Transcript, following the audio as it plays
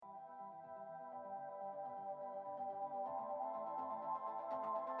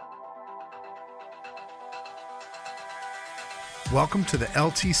Welcome to the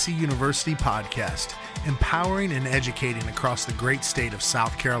LTC University podcast, empowering and educating across the great state of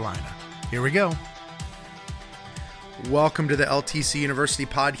South Carolina. Here we go. Welcome to the LTC University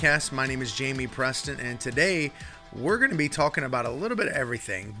podcast. My name is Jamie Preston, and today we're going to be talking about a little bit of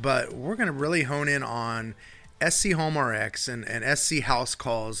everything, but we're going to really hone in on SC Home RX and SC House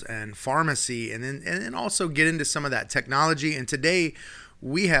Calls and pharmacy, and then also get into some of that technology. And today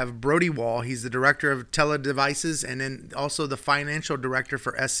we have Brodie Wall. He's the Director of Telehealth Devices and then also the Financial Director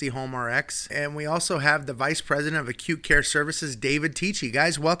for SC Home RX. And we also have the Vice President of Acute Care Services, David Teachey.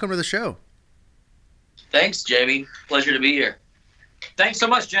 Guys, welcome to the show. Thanks, Jamie. Pleasure to be here. Thanks so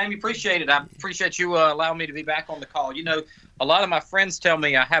much, Jamie. Appreciate it. I appreciate you allowing me to be back on the call. You know, a lot of my friends tell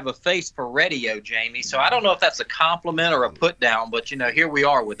me I have a face for radio, Jamie. So I don't know if that's a compliment or a put down, but, you know, here we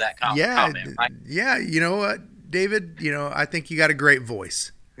are with that comment. Right? Yeah, you know what, David, you know, I think you got a great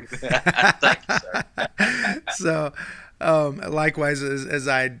voice. Thank you, sir. So, likewise, as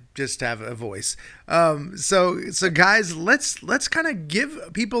I just have a voice. So guys, let's kind of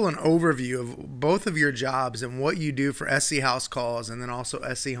give people an overview of both of your jobs and what you do for SC House Calls and then also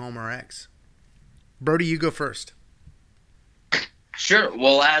SC Home RX. Brodie, you go first. Sure.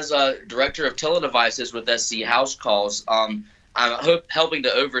 Well, as Director of Telehealth Devices with SC House Calls, I'm helping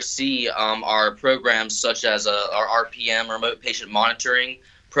to oversee our programs such as our RPM, Remote Patient Monitoring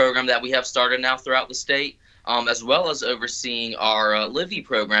program that we have started now throughout the state, as well as overseeing our Livy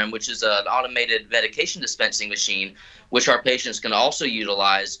program, which is an automated medication dispensing machine, which our patients can also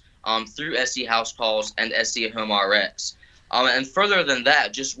utilize through SC House Calls and SC Home RX. And further than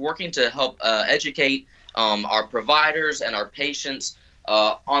that, just working to help educate our providers and our patients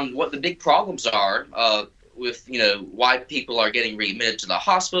on what the big problems are with, you know, why people are getting readmitted to the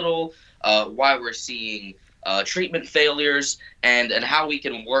hospital, why we're seeing treatment failures, and how we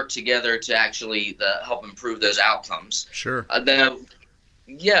can work together to actually help improve those outcomes. Sure.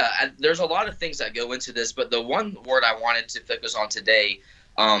 There's a lot of things that go into this, but the one word I wanted to focus on today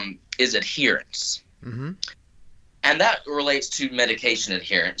is adherence. Mm-hmm. And that relates to medication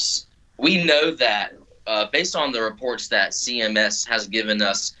adherence. We know that based on the reports that CMS has given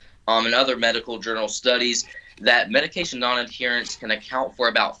us and other medical journal studies, that medication non-adherence can account for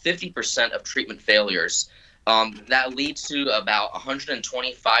about 50% of treatment failures. That leads to about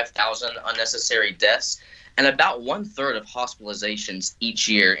 125,000 unnecessary deaths and about 1/3 of hospitalizations each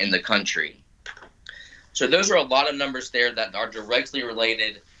year in the country. So those are a lot of numbers there that are directly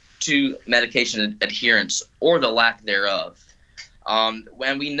related to medication adherence or the lack thereof.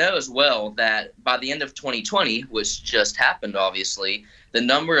 And we know as well that by the end of 2020, which just happened, obviously, the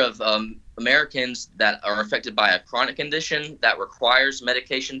number of Americans that are affected by a chronic condition that requires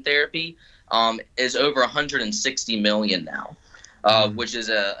medication therapy is over 160 million now, which is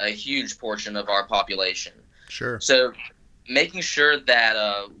a huge portion of our population. Sure. So making sure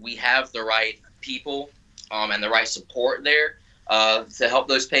that we have the right people and the right support there to help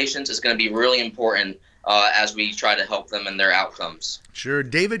those patients is going to be really important as we try to help them in their outcomes. Sure.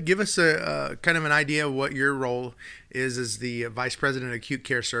 David, give us a kind of an idea of what your role is as the Vice President of Acute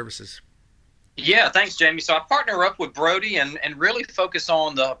Care Services. Yeah, thanks, Jamie. So I partner up with Brodie and really focus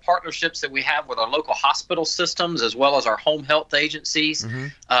on the partnerships that we have with our local hospital systems as well as our home health agencies.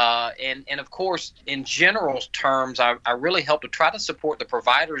 Mm-hmm. And of course, in general terms, I really help to try to support the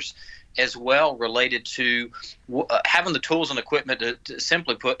providers as well related to having the tools and equipment to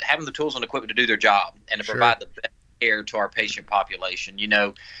simply put, having the tools and equipment to do their job and to provide the best care to our patient population. You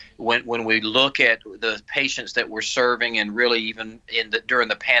know, when we look at the patients that we're serving and really even during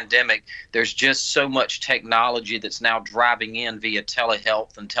the pandemic, there's just so much technology that's now driving in via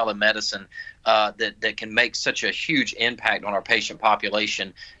telehealth and telemedicine that can make such a huge impact on our patient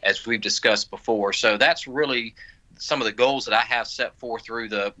population, as we've discussed before. So that's really some of the goals that I have set forth through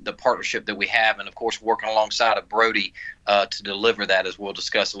the partnership that we have, and of course working alongside of Brodie to deliver that, as we'll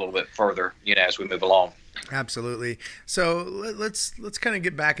discuss a little bit further, you know, as we move along. Absolutely. So let's kind of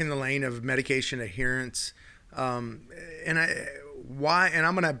get back in the lane of medication adherence, and I'm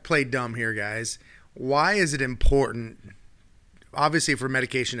going to play dumb here, guys. Why is it important? Obviously for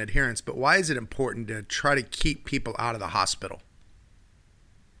medication adherence, but why is it important to try to keep people out of the hospital?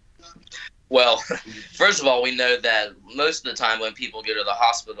 Well, first of all, we know that most of the time when people go to the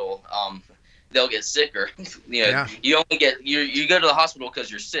hospital, they'll get sicker. You only get you go to the hospital because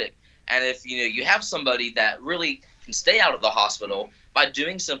you're sick, and if you have somebody that really can stay out of the hospital by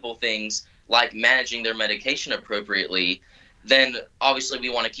doing simple things like managing their medication appropriately, then obviously we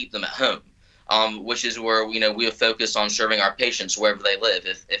want to keep them at home, which is where we focus on serving our patients wherever they live.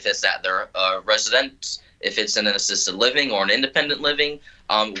 If it's at their residence, if it's in an assisted living or an independent living,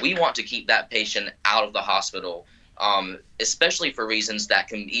 we want to keep that patient out of the hospital especially for reasons that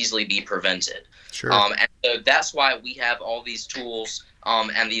can easily be prevented. Sure. And so that's why we have all these tools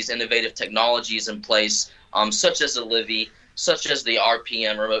and these innovative technologies in place, such as the Livy, such as the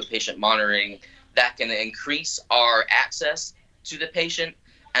RPM, remote patient monitoring, that can increase our access to the patient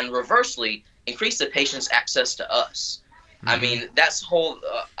and reversely increase the patient's access to us. Mm-hmm. I mean, that's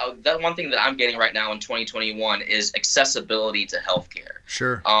that one thing that I'm getting right now in 2021 is accessibility to healthcare.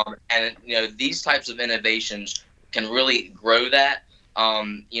 Sure. And these types of innovations can really grow that,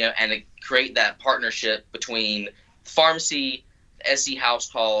 and create that partnership between pharmacy, SC house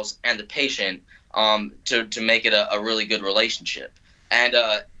calls, and the patient, to make it a really good relationship. And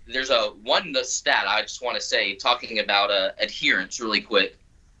there's one stat I just want to say, talking about adherence really quick.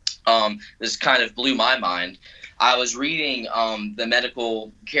 This kind of blew my mind. I was reading the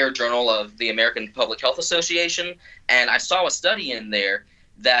Medical Care Journal of the American Public Health Association, and I saw a study in there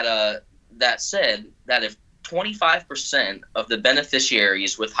that said that if 25% of the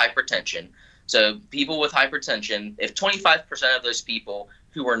beneficiaries with hypertension, so people with hypertension, if 25% of those people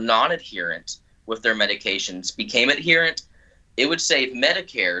who were non-adherent with their medications became adherent, it would save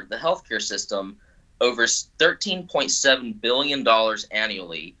Medicare, the healthcare system, over $13.7 billion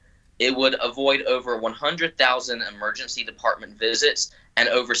annually. It would avoid over 100,000 emergency department visits and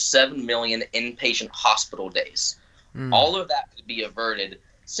over 7 million inpatient hospital days. All of that could be averted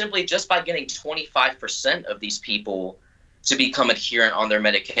simply just by getting 25% of these people to become adherent on their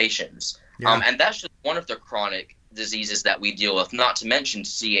medications. Yeah. And that's just one of the chronic diseases that we deal with, not to mention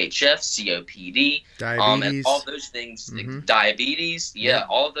CHF, COPD, and all those things, diabetes,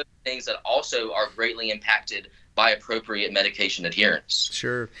 all of those things that also are greatly impacted by appropriate medication adherence.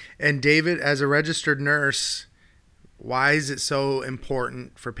 Sure. And David, as a registered nurse, why is it so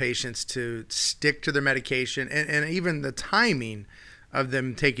important for patients to stick to their medication, and even the timing of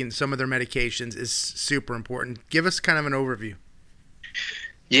them taking some of their medications is super important? Give us kind of an overview.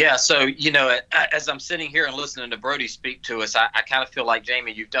 Yeah, so, as I'm sitting here and listening to Brodie speak to us, I kind of feel like,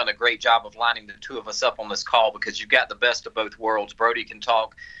 Jamie, you've done a great job of lining the two of us up on this call, because you've got the best of both worlds. Brodie can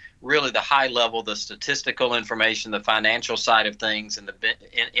talk really the high level, the statistical information, the financial side of things, and the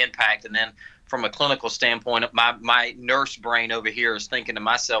impact. And then from a clinical standpoint, my nurse brain over here is thinking to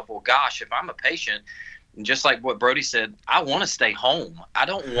myself, well, gosh, if I'm a patient, and just like what Brodie said, I want to stay home. I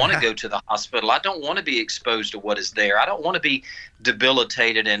don't want to go to the hospital. I don't want to be exposed to what is there. I don't want to be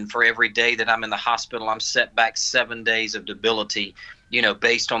debilitated, and for every day that I'm in the hospital, I'm set back 7 days of debility,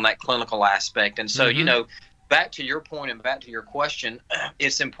 based on that clinical aspect. And so, back to your point and back to your question,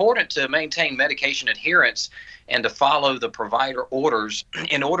 it's important to maintain medication adherence and to follow the provider orders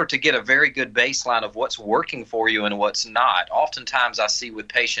in order to get a very good baseline of what's working for you and what's not. Oftentimes I see with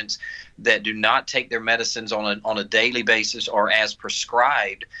patients that do not take their medicines on a daily basis or as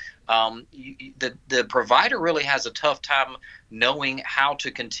prescribed, the provider really has a tough time knowing how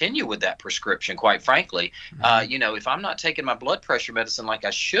to continue with that prescription, quite frankly. If I'm not taking my blood pressure medicine like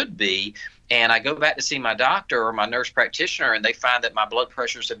I should be, and I go back to see my doctor or my nurse practitioner and they find that my blood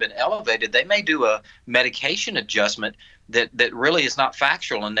pressures have been elevated, they may do a medication adjustment that really is not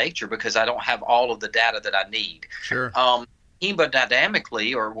factual in nature, because I don't have all of the data that I need. Sure.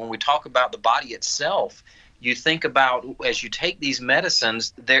 Hemodynamically, or when we talk about the body itself, you think about, as you take these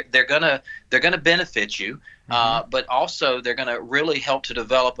medicines, they're gonna benefit you, but also they're gonna really help to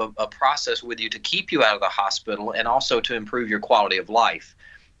develop a process with you to keep you out of the hospital and also to improve your quality of life.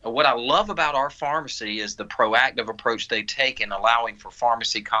 What I love about our pharmacy is the proactive approach they take in allowing for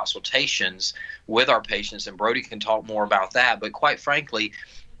pharmacy consultations with our patients, and Brodie can talk more about that. But quite frankly,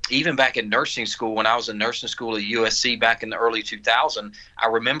 even back in nursing school, when I was in nursing school at USC back in the early 2000s, I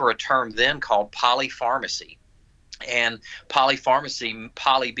remember a term then called polypharmacy. And polypharmacy,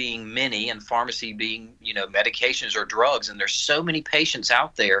 poly being many and pharmacy being, medications or drugs. And there's so many patients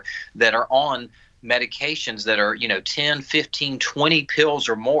out there that are on medications that are 10, 15, 20 pills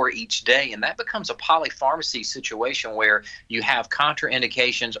or more each day, and that becomes a polypharmacy situation where you have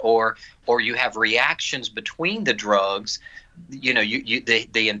contraindications or you have reactions between the drugs.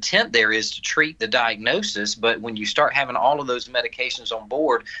 The intent there is to treat the diagnosis, but when you start having all of those medications on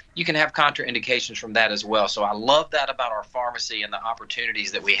board, you can have contraindications from that as well. So I love that about our pharmacy and the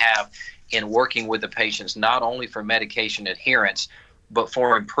opportunities that we have in working with the patients, not only for medication adherence, but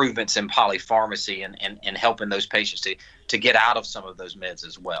for improvements in polypharmacy and helping those patients to get out of some of those meds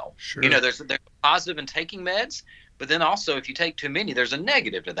as well. Sure. There's a positive in taking meds, but then also if you take too many, there's a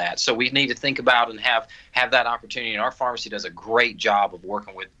negative to that. So we need to think about and have that opportunity. And our pharmacy does a great job of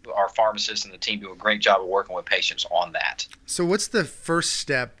working with our pharmacists, and the team do a great job of working with patients on that. So what's the first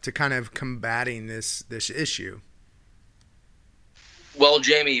step to kind of combating this issue? Well,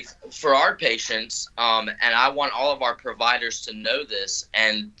 Jamie, for our patients, and I want all of our providers to know this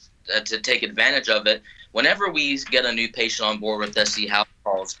and to take advantage of it, whenever we get a new patient on board with SC House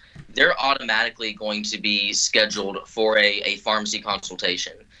Calls, they're automatically going to be scheduled for a pharmacy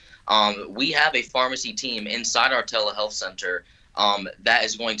consultation. We have a pharmacy team inside our telehealth center that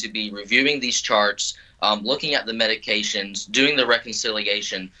is going to be reviewing these charts, looking at the medications, doing the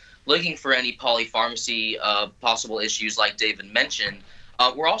reconciliation, looking for any polypharmacy possible issues like David mentioned.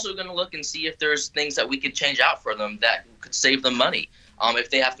 We're also going to look and see if there's things that we could change out for them that could save them money.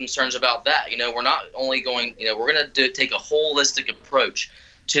 If they have concerns about that, we're not only going, we're going to take a holistic approach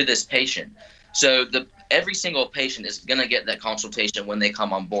to this patient. So every single patient is going to get that consultation when they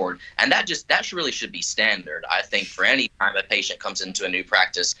come on board. And that really should be standard, I think, for any time a patient comes into a new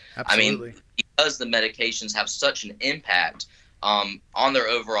practice. Absolutely. I mean, because the medications have such an impact on their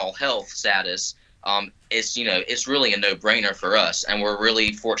overall health status, it's really a no-brainer for us, and we're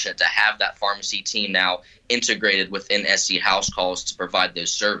really fortunate to have that pharmacy team now integrated within SC House Calls to provide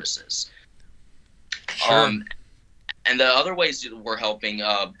those services. Sure. And the other ways that we're helping,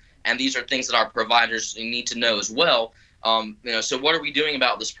 and these are things that our providers need to know as well. So what are we doing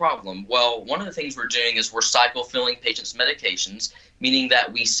about this problem? Well, one of the things we're doing is we're cycle filling patients' medications, meaning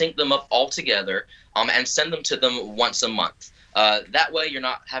that we sync them up all together and send them to them once a month. That way you're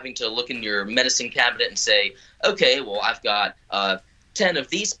not having to look in your medicine cabinet and say, okay, well, I've got 10 of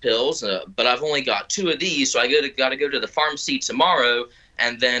these pills, but I've only got 2 of these, so I got to go to the pharmacy tomorrow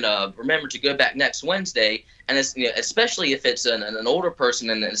and then remember to go back next Wednesday. And it's, especially if it's an older person,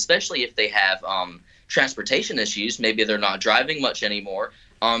 and especially if they have transportation issues, maybe they're not driving much anymore,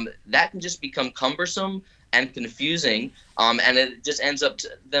 that can just become cumbersome and confusing, and it just ends up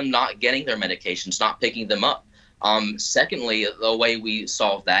them not getting their medications, not picking them up. Secondly, the way we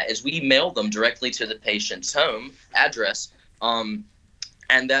solve that is we mail them directly to the patient's home address,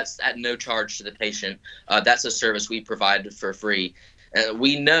 and that's at no charge to the patient. That's a service we provide for free.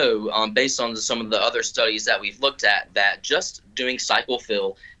 We know, based on some of the other studies that we've looked at, that just doing cycle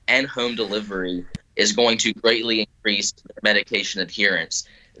fill and home delivery is going to greatly increase medication adherence.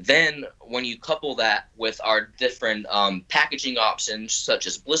 Then when you couple that with our different packaging options, such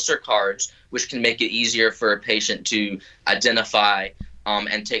as blister cards, which can make it easier for a patient to identify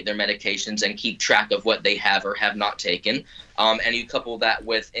and take their medications and keep track of what they have or have not taken, and you couple that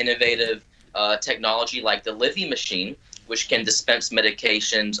with innovative technology like the Livy machine, which can dispense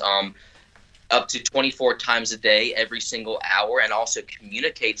medications up to 24 times a day, every single hour, and also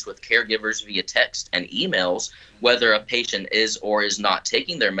communicates with caregivers via text and emails whether a patient is or is not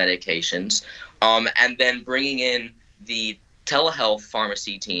taking their medications, and then bringing in the telehealth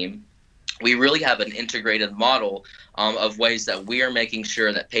pharmacy team. We really have an integrated model of ways that we are making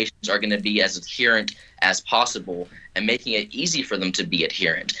sure that patients are going to be as adherent as possible and making it easy for them to be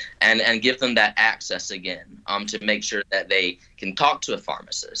adherent and give them that access again to make sure that they can talk to a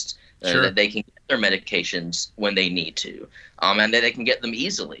pharmacist, Sure. that they can get their medications when they need to, and that they can get them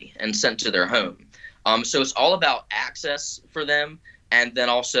easily and sent to their home. So it's all about access for them, and then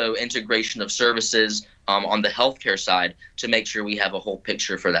also integration of services on the healthcare side to make sure we have a whole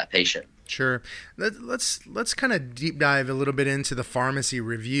picture for that patient. Sure. Let's kind of deep dive a little bit into the pharmacy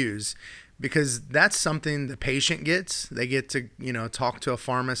reviews, because that's something the patient gets. They get to, talk to a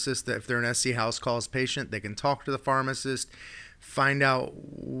pharmacist. That if they're an SC House Calls patient, they can talk to the pharmacist, find out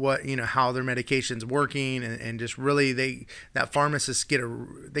what, how their medication's working, and just really that pharmacist get a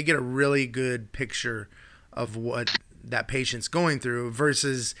really good picture of what that patient's going through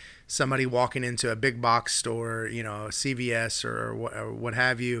versus somebody walking into a big box store, CVS or what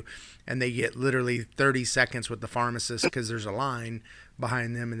have you, and they get literally 30 seconds with the pharmacist because there's a line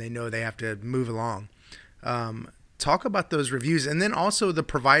behind them and they know they have to move along. Talk about those reviews, and then also the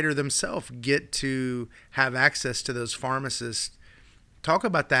provider themselves get to have access to those pharmacists. Talk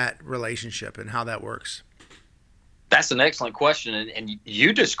about that relationship and how that works. That's an excellent question, and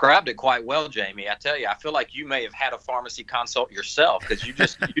you described it quite well, Jamie. I tell you, I feel like you may have had a pharmacy consult yourself, because you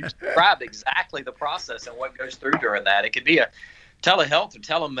described exactly the process and what goes through during that. It could be a telehealth or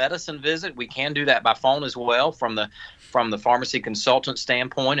telemedicine visit. We can do that by phone as well from the pharmacy consultant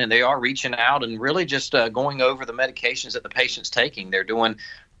standpoint, and they are reaching out and really just going over the medications that the patient's taking. They're doing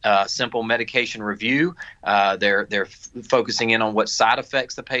simple medication review. They're focusing in on what side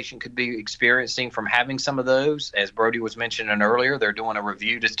effects the patient could be experiencing from having some of those. As Brodie was mentioning earlier, they're doing a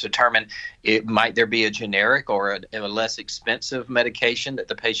review to determine might there be a generic or a less expensive medication that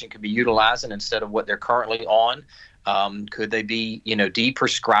the patient could be utilizing instead of what they're currently on. Could they be,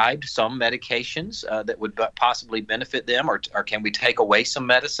 deprescribed some medications that would possibly benefit them, or can we take away some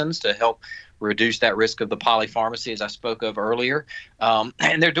medicines to help reduce that risk of the polypharmacy, as I spoke of earlier?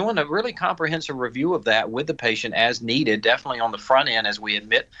 And they're doing a really comprehensive review of that with the patient as needed, definitely on the front end as we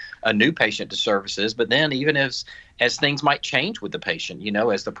admit a new patient to services, but then even as things might change with the patient,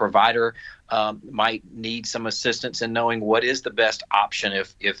 as the provider might need some assistance in knowing what is the best option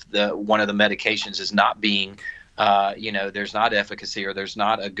if one of the medications is not being, there's not efficacy or there's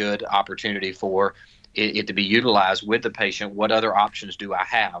not a good opportunity for it to be utilized with the patient. What other options do I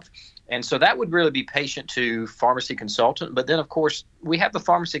have? And so that would really be patient to pharmacy consultant. But then, of course, we have the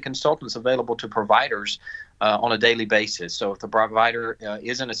pharmacy consultants available to providers on a daily basis. So if the provider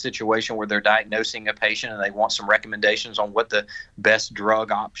is in a situation where they're diagnosing a patient and they want some recommendations on what the best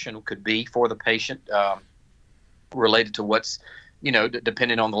drug option could be for the patient related to what's,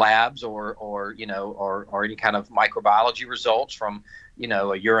 depending on the labs or any kind of microbiology results from, a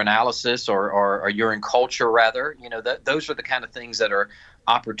urinalysis or a urine culture rather, those are the kind of things that are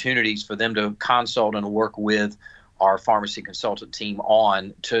opportunities for them to consult and work with our pharmacy consultant team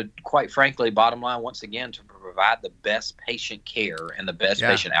on to, quite frankly, bottom line, once again, to provide the best patient care and the best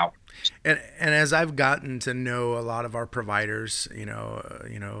patient outcomes. And as I've gotten to know a lot of our providers,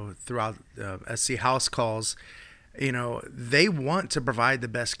 throughout SC house calls, they want to provide the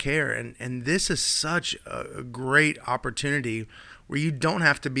best care. And this is such a great opportunity where you don't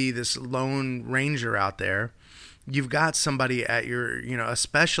have to be this lone ranger out there. You've got somebody at your, a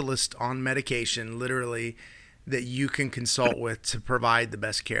specialist on medication, literally, that you can consult with to provide the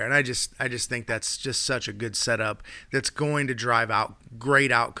best care. And I just think that's just such a good setup that's going to drive out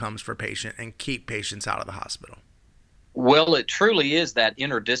great outcomes for patient and keep patients out of the hospital. Well, it truly is that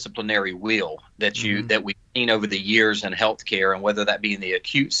interdisciplinary wheel that that we've seen over the years in healthcare, and whether that be in the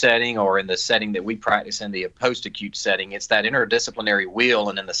acute setting or in the setting that we practice in the post-acute setting, it's that interdisciplinary wheel,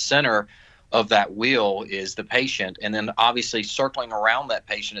 and in the center of that wheel is the patient. And then obviously circling around that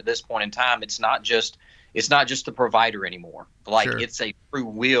patient at this point in time, it's not just the provider anymore. Sure. It's a true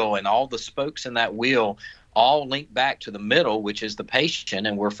wheel, and all the spokes in that wheel all link back to the middle, which is the patient,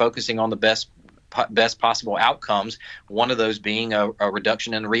 and we're focusing on the best possible outcomes. One of those being a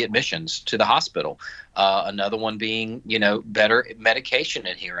reduction in readmissions to the hospital. Another one being, better medication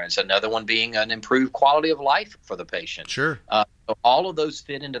adherence. Another one being an improved quality of life for the patient. Sure. So all of those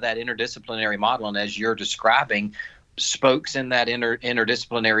fit into that interdisciplinary model. And as you're describing, spokes in that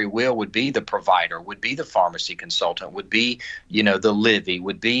interdisciplinary wheel would be the provider, would be the pharmacy consultant, would be, the Livy,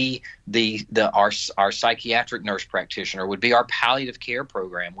 would be our psychiatric nurse practitioner, would be our palliative care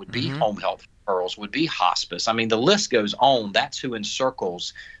program, would be home health referrals, would be hospice. I mean, the list goes on. That's who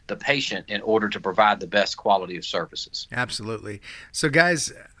encircles the patient in order to provide the best quality of services. Absolutely. So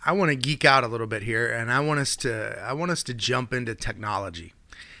guys, I want to geek out a little bit here, and I want us to jump into technology,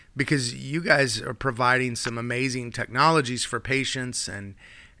 because you guys are providing some amazing technologies for patients and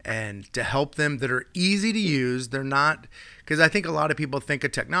to help them that are easy to use. They're not, because I think a lot of people think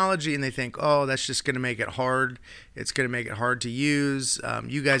of technology and they think, oh, that's just going to make it hard. It's going to make it hard to use.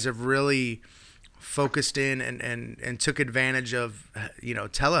 You guys have really focused in and took advantage of,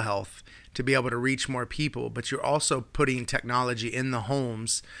 telehealth to be able to reach more people, but you're also putting technology in the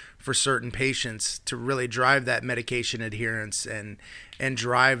homes for certain patients to really drive that medication adherence and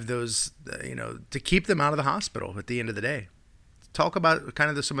drive those, to keep them out of the hospital at the end of the day. Talk about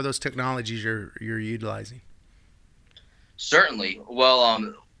kind of some of those technologies you're utilizing. Certainly.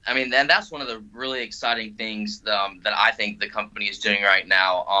 Well, and that's one of the really exciting things that I think the company is doing right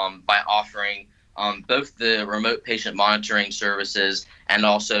now by offering both the remote patient monitoring services and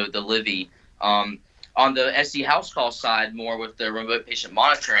also the Livy. On the SC house call side, more with the remote patient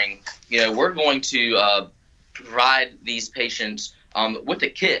monitoring, we're going to provide these patients with a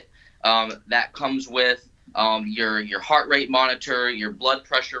kit that comes with your heart rate monitor, your blood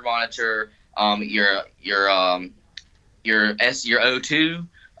pressure monitor, your O2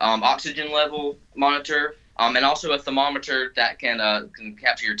 oxygen level monitor, and also a thermometer that can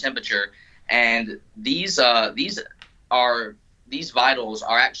capture your temperature. And these vitals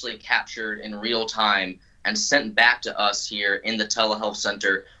are actually captured in real time and sent back to us here in the telehealth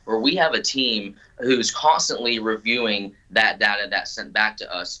center, where we have a team who's constantly reviewing that data that's sent back to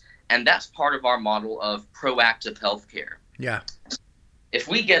us. And that's part of our model of proactive healthcare. Yeah. If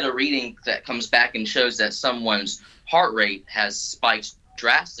we get a reading that comes back and shows that someone's heart rate has spiked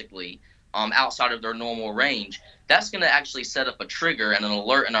drastically outside of their normal range, that's going to actually set up a trigger and an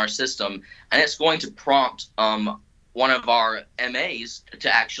alert in our system, and it's going to prompt one of our MAs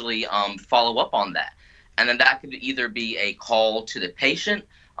to actually follow up on that. And then that could either be a call to the patient,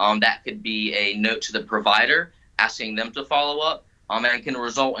 that could be a note to the provider asking them to follow up, and can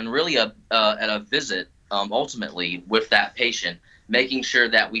result in really at a visit ultimately with that patient, making sure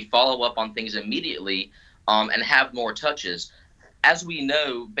that we follow up on things immediately and have more touches. As we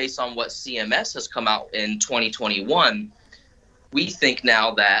know, based on what CMS has come out in 2021, we think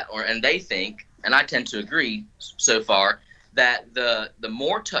now that, and they think, and I tend to agree so far, that the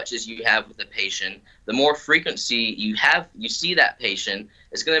more touches you have with the patient, the more frequency you see that patient,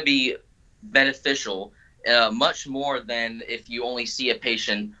 is going to be beneficial, much more than if you only see a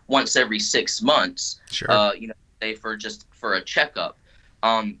patient once every 6 months. Sure. Say for a checkup.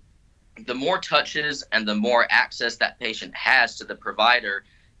 The more touches and the more access that patient has to the provider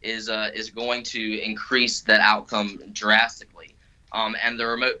is going to increase that outcome drastically. And the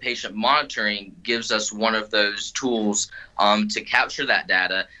remote patient monitoring gives us one of those tools to capture that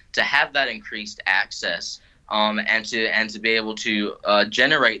data, to have that increased access, and to be able to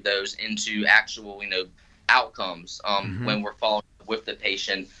generate those into actual outcomes when we're following with the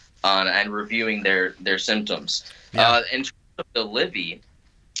patient and reviewing their symptoms. Yeah. In terms of the Livy,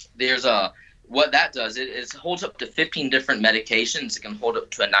 there's what that does, it holds up to 15 different medications. It can hold up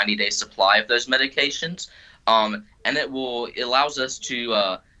to a 90-day supply of those medications, and it allows us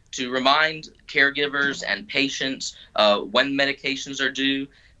to remind caregivers and patients when medications are due.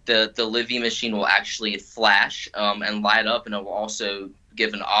 The Livy machine will actually flash and light up, and it will also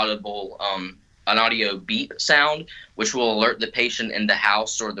give an audio beep sound, which will alert the patient in the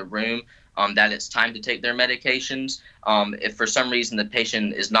house or the room that it's time to take their medications. If for some reason the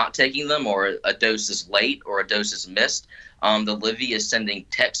patient is not taking them, or a dose is late or a dose is missed, the Livy is sending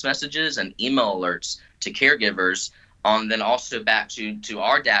text messages and email alerts to caregivers, then also back to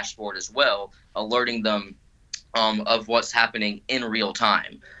our dashboard as well, alerting them of what's happening in real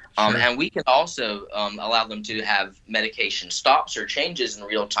time. Sure. And we can also allow them to have medication stops or changes in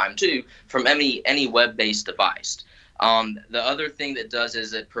real time too, from any web-based device. The other thing that does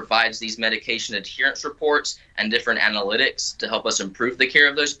is it provides these medication adherence reports and different analytics to help us improve the care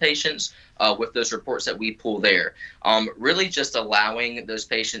of those patients with those reports that we pull there. Really just allowing those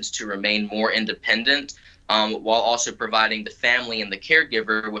patients to remain more independent, while also providing the family and the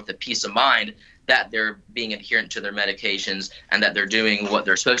caregiver with the peace of mind that they're being adherent to their medications and that they're doing what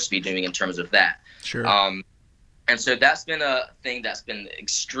they're supposed to be doing in terms of that. Sure. And so that's been a thing that's been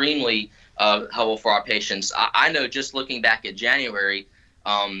extremely helpful for our patients. I know, just looking back at January,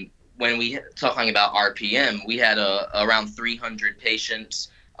 when we talking about RPM, we had around 300 patients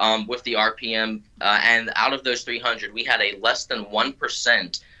with the RPM, and out of those 300, we had a less than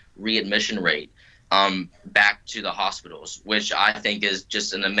 1% readmission rate back to the hospitals, which I think is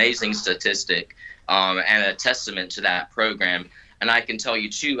just an amazing statistic and a testament to that program. And I can tell you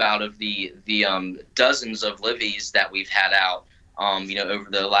too, out of the dozens of Livys that we've had out, over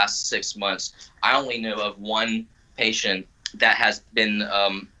the last 6 months, I only know of one patient that has been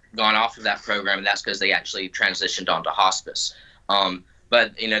gone off of that program, and that's because they actually transitioned onto hospice.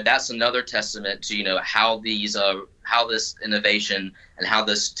 But that's another testament to how this innovation and how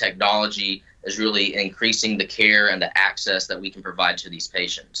this technology is really increasing the care and the access that we can provide to these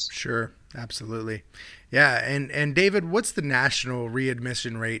patients. Sure, absolutely. Yeah, and David, what's the national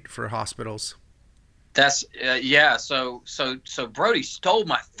readmission rate for hospitals? That's So Brodie stole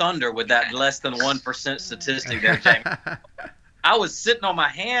my thunder with that less than 1% statistic there, Jamie. I was sitting on my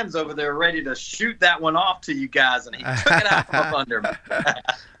hands over there ready to shoot that one off to you guys, and he took it out from under me.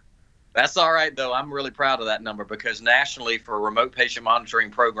 That's all right, though. I'm really proud of that number, because nationally, for remote patient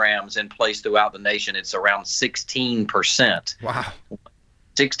monitoring programs in place throughout the nation, it's around 16%. Wow.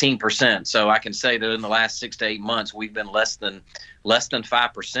 16%. So I can say that in the last 6 to 8 months, we've been less than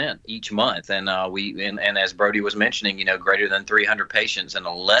 5% each month, and and as Brodie was mentioning, greater than 300 patients and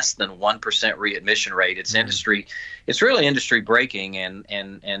a less than 1% readmission rate. It's it's really industry breaking,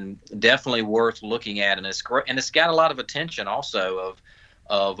 and definitely worth looking at, and it's got a lot of attention also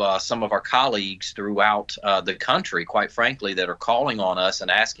of some of our colleagues throughout the country, quite frankly, that are calling on us and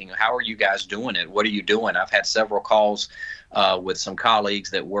asking, how are you guys doing it? What are you doing? I've had several calls with some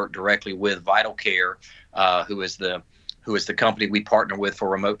colleagues that work directly with Vital Care, who is the company we partner with for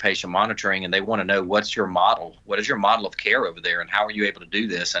remote patient monitoring, and they want to know, what's your model? What is your model of care over there, and how are you able to do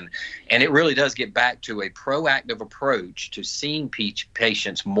this? And it really does get back to a proactive approach to seeing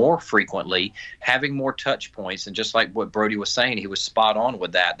patients more frequently, having more touch points. And just like what Brodie was saying, he was spot on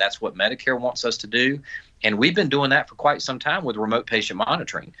with that. That's what Medicare wants us to do. And we've been doing that for quite some time with remote patient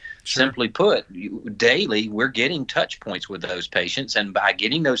monitoring. Sure. Simply put, daily, we're getting touch points with those patients. And by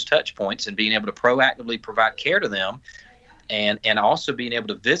getting those touch points and being able to proactively provide care to them, and also being able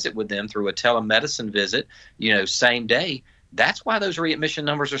to visit with them through a telemedicine visit, same day, That's why those readmission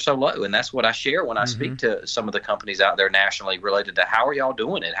numbers are so low. And that's what I share when I speak to some of the companies out there nationally related to how are y'all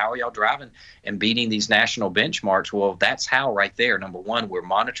doing it? How are y'all driving and beating these national benchmarks? Well, that's how right there. Number one, we're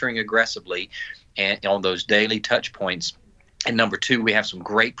monitoring aggressively and on those daily touch points. And number two, we have some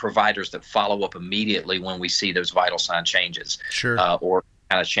great providers that follow up immediately when we see those vital sign changes or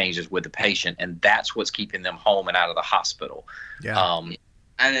kind of changes with the patient. And that's what's keeping them home and out of the hospital. Yeah.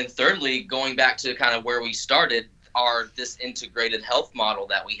 And then thirdly, going back to kind of where we started, are this integrated health model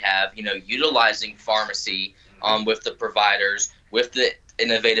that we have, utilizing pharmacy with the providers, with the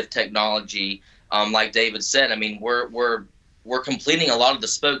innovative technology. Like David said, I mean, we're completing a lot of the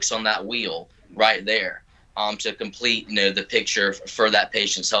spokes on that wheel right there to complete, the picture for that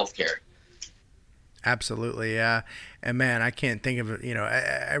patient's healthcare. Absolutely, yeah. And man, I can't think of it.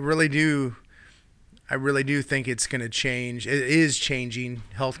 I really do think it's going to change. It is changing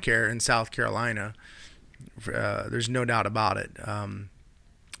healthcare in South Carolina. There's no doubt about it.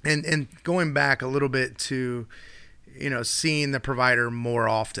 And going back a little bit to, seeing the provider more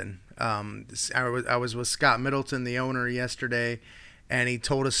often. I was with Scott Middleton, the owner, yesterday, and he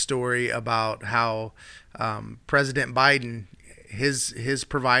told a story about how President Biden, his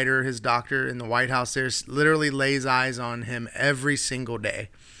provider, his doctor in the White House, there literally lays eyes on him every single day.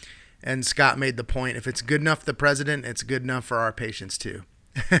 And Scott made the point, if it's good enough for the president, it's good enough for our patients too.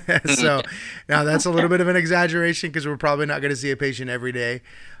 So now that's a little bit of an exaggeration because we're probably not going to see a patient every day.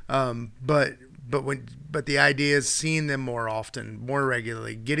 But the idea is seeing them more often, more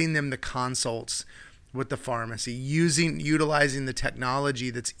regularly, getting them the consults with the pharmacy, utilizing the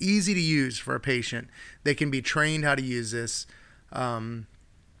technology that's easy to use for a patient. They can be trained how to use this, and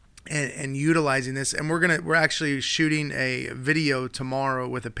utilizing this. And we're actually shooting a video tomorrow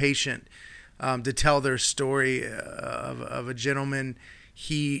with a patient to tell their story of a gentleman.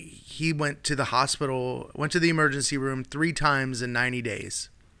 He went to the hospital, went to the emergency room 3 times in 90 days.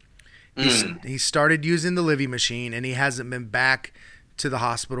 He started using the Livy machine, and he hasn't been back to the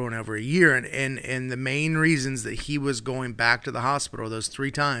hospital in over a year. And the main reasons that he was going back to the hospital those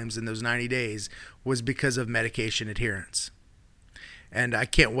 3 times in those 90 days was because of medication adherence. And I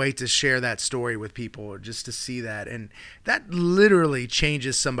can't wait to share that story with people just to see that. And that literally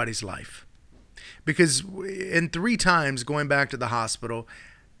changes somebody's life. Because in 3 times going back to the hospital,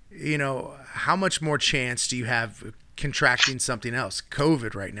 how much more chance do you have contracting something else?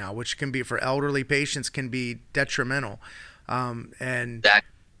 COVID right now, which can be for elderly patients, can be detrimental. And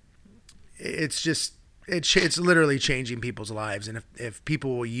it's just, it's literally changing people's lives. And if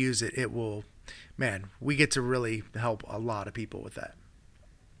people will use it, it will, we get to really help a lot of people with that.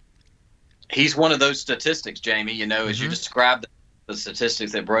 He's one of those statistics, Jamie, as you described the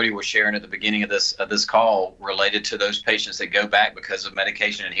statistics that Brodie was sharing at the beginning of this call related to those patients that go back because of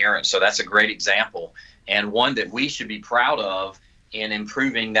medication adherence. So that's a great example, and one that we should be proud of in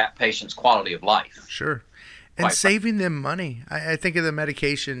improving that patient's quality of life. Sure. And saving them money. I think of the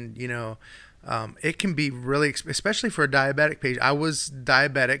medication, it can be really, especially for a diabetic patient. I was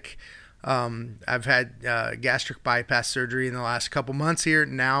diabetic. I've had gastric bypass surgery in the last couple months here.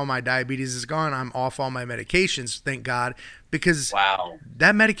 Now my diabetes is gone. I'm off all my medications, thank God, because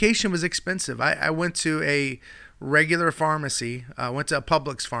that medication was expensive. I went to a regular pharmacy. I went to a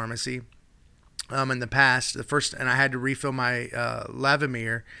Publix pharmacy in the past, and I had to refill my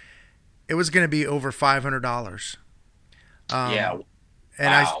Lavemir. It was going to be over $500.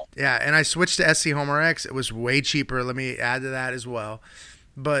 And I switched to SC Home RX. It was way cheaper. Let me add to that as well.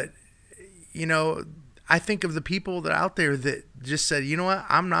 But I think of the people that out there that just said, you know what,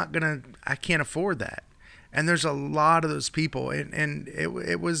 I can't afford that. And there's a lot of those people, and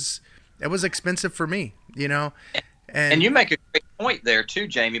it was expensive for me, And you make a great point there too,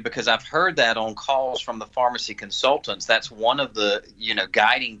 Jamie, because I've heard that on calls from the pharmacy consultants. That's one of the,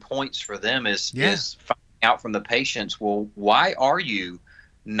 guiding points for them is finding out from the patients, well, why are you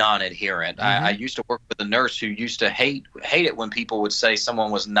non-adherent? I used to work with a nurse who used to hate it when people would say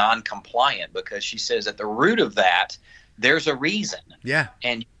someone was non-compliant, because she says at the root of that, there's a reason. Yeah.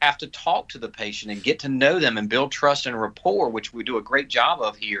 And you have to talk to the patient and get to know them and build trust and rapport, which we do a great job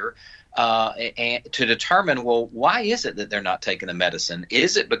of here, and to determine, well, why is it that they're not taking the medicine?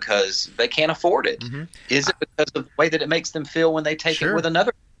 Is it because they can't afford it? Is it because of the way that it makes them feel when they take it with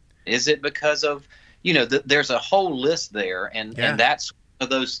another? Is it because of, there's a whole list there, and that's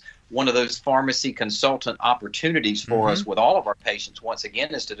one of those pharmacy consultant opportunities for us with all of our patients, once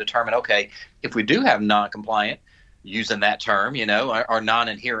again, is to determine, okay, if we do have non-compliant, using that term, our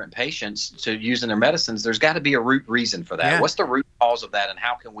non-adherent patients to using their medicines, there's got to be a root reason for that. Yeah. What's the root cause of that, and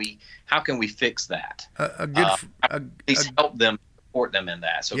how can we fix that? Help them, support them in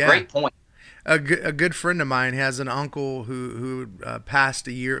that. So great point. A good friend of mine has an uncle who passed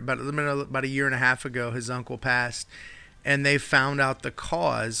about a year and a half ago. His uncle passed, and they found out the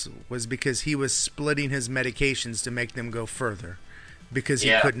cause was because he was splitting his medications to make them go further because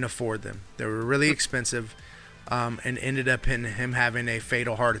he couldn't afford them. They were really expensive, and ended up in him having a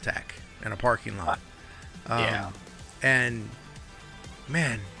fatal heart attack in a parking lot. And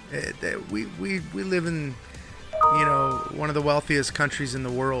man, we live in, you know, one of the wealthiest countries in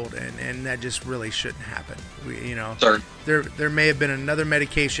the world, and that just really shouldn't happen. There may have been another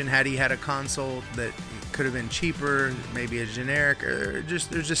medication had he had a consult that could have been cheaper, maybe a generic, or there's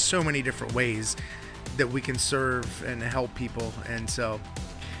just so many different ways that we can serve and help people. And so,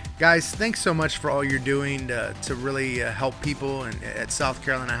 guys, thanks so much for all you're doing to really help people and at South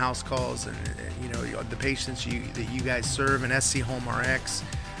Carolina House Calls, and you know, the patients that you guys serve, and SC Home RX.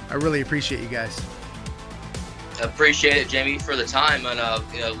 I really appreciate you guys. Appreciate it, Jamie, for the time, and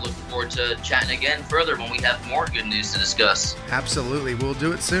look forward to chatting again further when we have more good news to discuss. Absolutely, we'll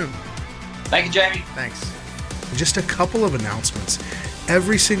do it soon. Thank you, Jamie. Thanks. Just a couple of announcements.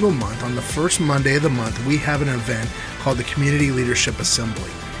 Every single month, on the first Monday of the month, we have an event called the Community Leadership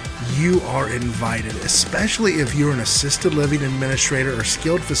Assembly. You are invited, especially if you're an assisted living administrator or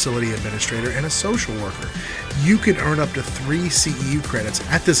skilled facility administrator and a social worker. You can earn up to 3 CEU credits.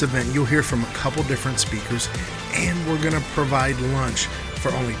 At this event, you'll hear from a couple different speakers, and we're going to provide lunch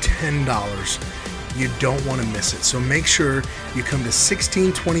for only $10. You don't want to miss it. So make sure you come to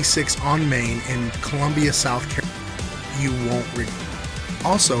 1626 on Main in Columbia, South Carolina. You won't regret it.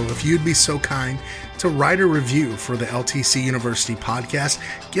 Also, if you'd be so kind to write a review for the LTC University podcast,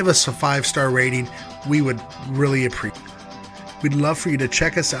 give us a 5-star rating. We would really appreciate it. We'd love for you to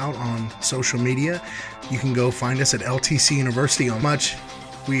check us out on social media. You can go find us at LTC University on much.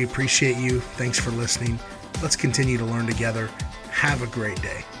 We appreciate you. Thanks for listening. Let's continue to learn together. Have a great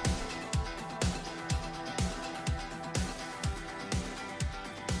day.